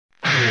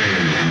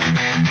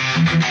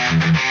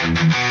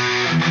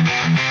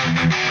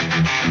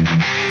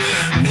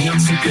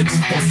It's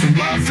pulsing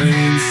my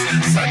veins,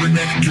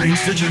 cybernetic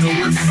dreams, digital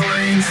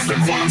refrains. The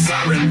quantum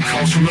siren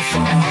calls from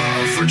afar,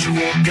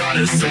 virtual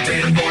goddess, a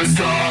data born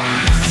star.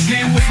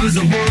 She whispers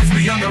of words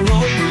beyond our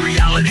own, where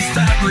reality's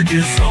fabric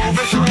is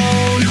overthrown.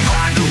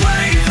 Ride the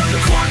wave of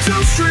the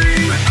quantum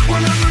stream,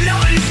 where the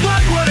reality's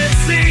not what it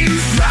seems.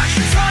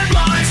 Fractured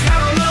timelines,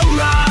 parallel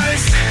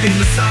rise, in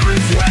the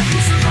siren's web who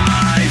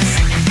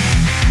survives.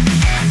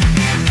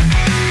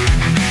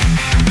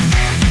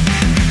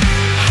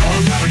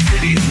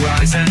 Cities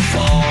rise and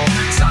fall,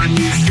 time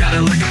moves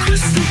shadow like a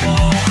crystal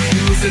ball.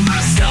 Losing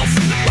myself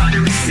in the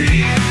binary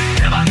sea.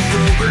 Am I the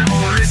program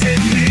or is it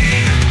me?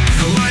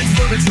 The lines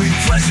flow between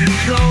flesh and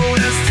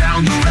bone as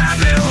down the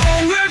rabbit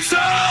hole we're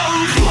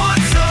told.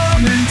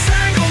 Quantum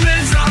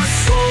entanglements, our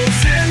souls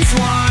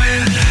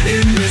entwine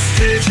in this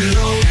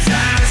digital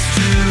dance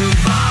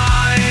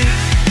divine.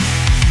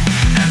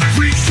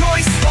 Every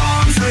choice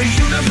forms a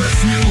universe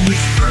new.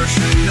 Which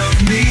version of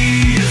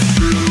me is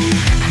true?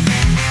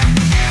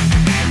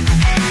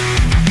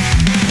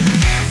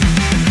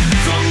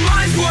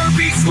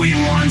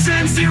 Between ones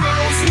and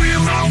zeros, we're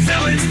all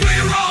villains,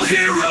 we're all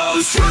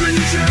heroes. Running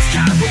the church,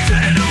 catapult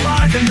dead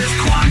alive. In this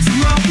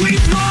quantum realm we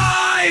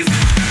thrive.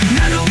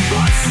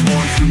 Nanobots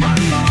swarm through my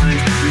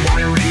mind,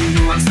 rewiring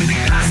neurons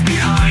leaving past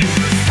behind.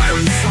 The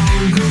siren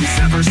song grows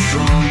ever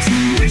strong, to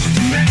which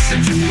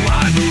dimension do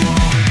I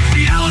belong?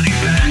 Reality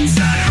bends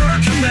at her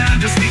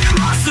command as we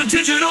cross the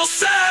digital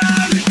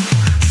sand.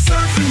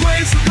 Surfing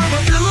waves of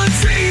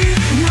probability,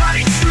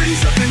 riding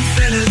strings of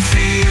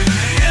infinity.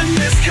 In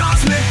this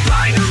cosmic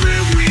binary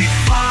we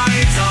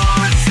find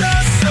our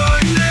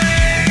destiny.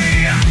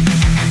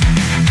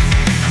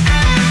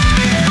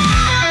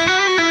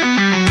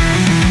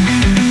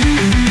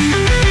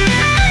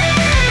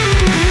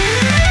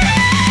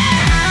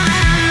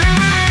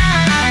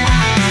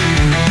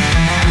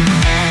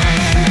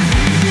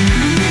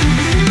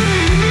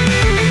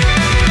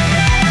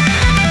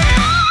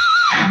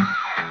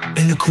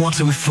 In the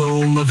quantum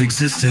foam of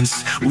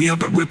existence, we are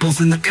but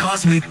ripples in the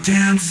cosmic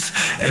dance.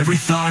 Every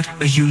thought,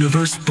 a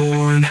universe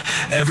born,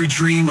 every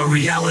dream, a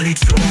reality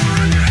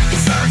torn. The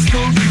siren's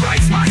code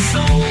rewrites my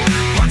soul,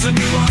 quantum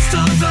you lost,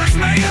 others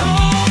made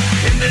whole.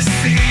 In this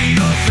sea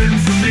of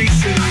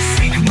information, I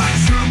seek my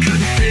true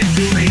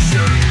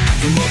configuration.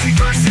 The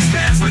multiverse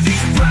expands with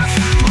each breath,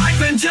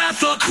 life and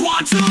death, a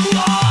quantum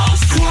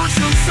lost.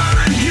 Quantum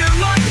siren, hear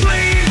my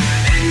plea,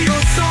 in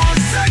your song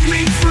set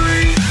me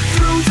free.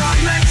 Through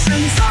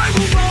dimensions I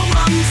will roam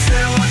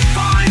until I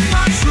find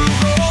my true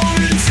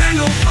home.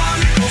 Entangled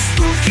particles,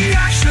 spooky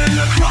action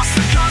across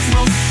the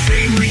cosmos,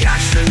 chain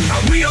reaction.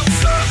 Are we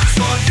observed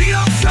or the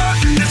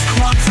observed in this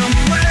quantum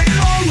play?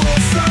 All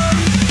will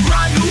serve.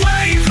 Ride the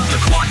wave of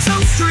the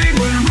quantum stream,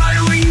 when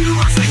rivaling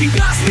neurons taking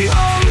past me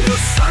home. The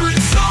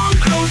siren song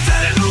goes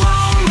dead and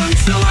alone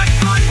until I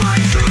find my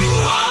true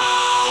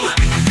home.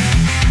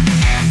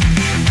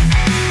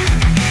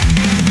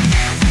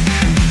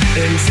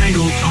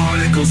 Entangled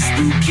particles,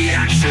 spooky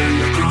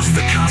action across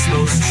the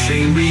cosmos,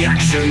 chain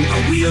reaction.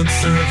 Are we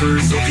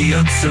observers or the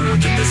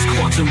observed in this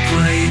quantum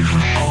play?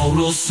 All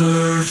will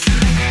serve.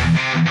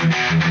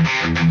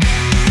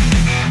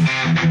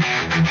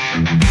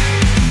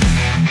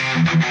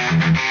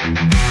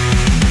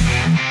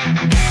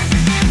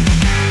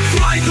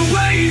 Ride the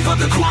wave of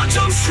the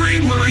quantum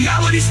stream, where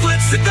reality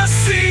splits at the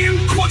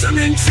seam. Quantum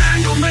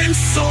entanglement,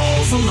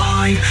 souls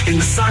align. In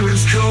the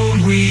siren's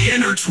code we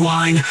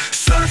intertwine.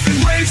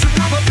 Surfing waves of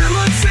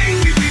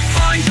probability, we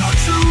find our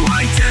true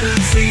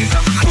identity.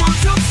 The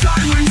quantum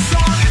siren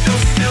song, it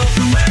goes still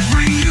through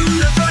every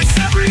universe,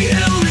 every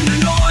hill in the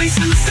noise,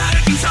 in the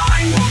static and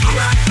time. We'll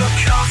crack the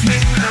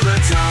cosmic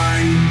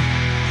paradigm.